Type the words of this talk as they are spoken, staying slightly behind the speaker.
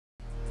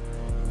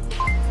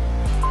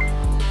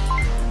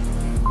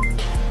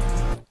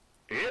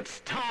It's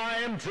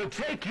time to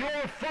take your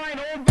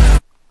final.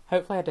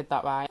 Hopefully I did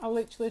that right. I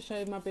literally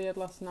shaved my beard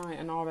last night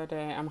and already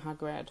I'm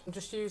Hagrid. I'm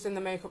just using the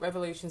Makeup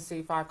Revolution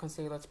C5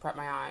 concealer to prep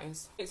my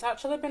eyes. It's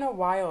actually been a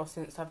while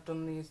since I've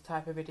done these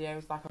type of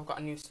videos. Like, I've got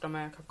a new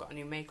stomach, I've got a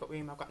new makeup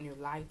room, I've got new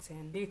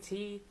lighting, new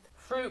teeth,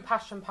 fruit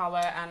passion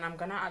palette, and I'm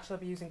gonna actually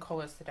be using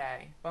colours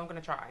today. Well, I'm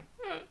gonna try.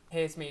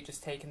 Here's me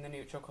just taking the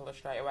neutral colour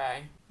straight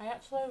away. I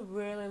actually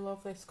really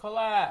love this colour.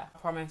 I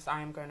promise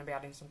I am going to be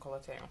adding some colour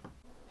too.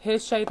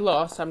 Here's shade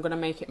Lush, I'm gonna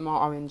make it more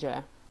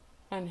orangey.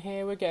 And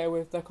here we go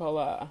with the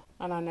colour.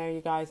 And I know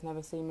you guys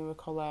never see me with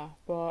colour,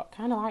 but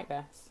kind of like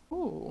this.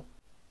 Ooh.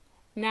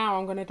 Now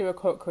I'm going to do a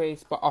cut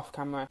crease, but off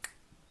camera.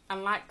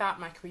 And like that,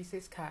 my crease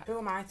is cut. Who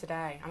am I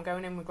today? I'm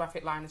going in with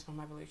graphic liners from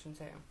Revolution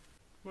 2.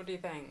 What do you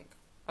think?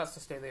 Let's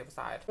just do the other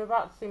side. You're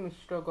about to see me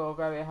struggle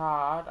very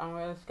hard. I'm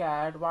really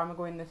scared. Why am I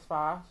going this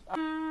fast?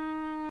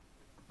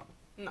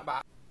 Not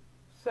bad.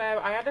 So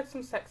I added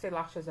some sexy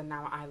lashes and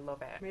now I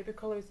love it. Maybe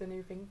colour is the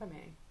new thing for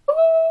me.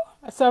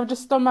 So I've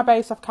just done my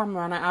base off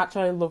camera and I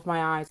actually love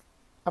my eyes.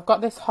 I've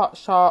got this Hot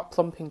Sharp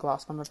plumping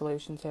gloss from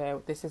Revolution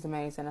 2. This is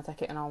amazing. I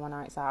take it in all my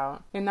nights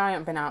out. And I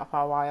haven't been out for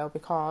a while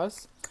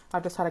because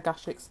I've just had a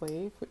gastric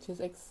sleeve, which is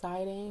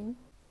exciting.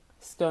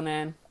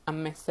 Stunning.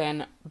 I'm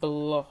missing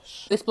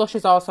blush. This blush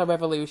is also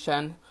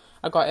Revolution.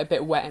 I got it a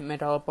bit wet in the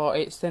middle, but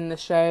it's in the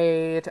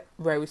shade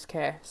Rose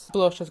Kiss.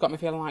 Blush has got me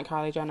feeling like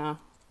Kylie Jenner.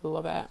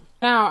 Love it.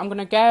 Now I'm going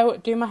to go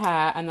do my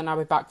hair and then I'll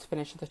be back to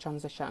finish the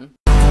transition.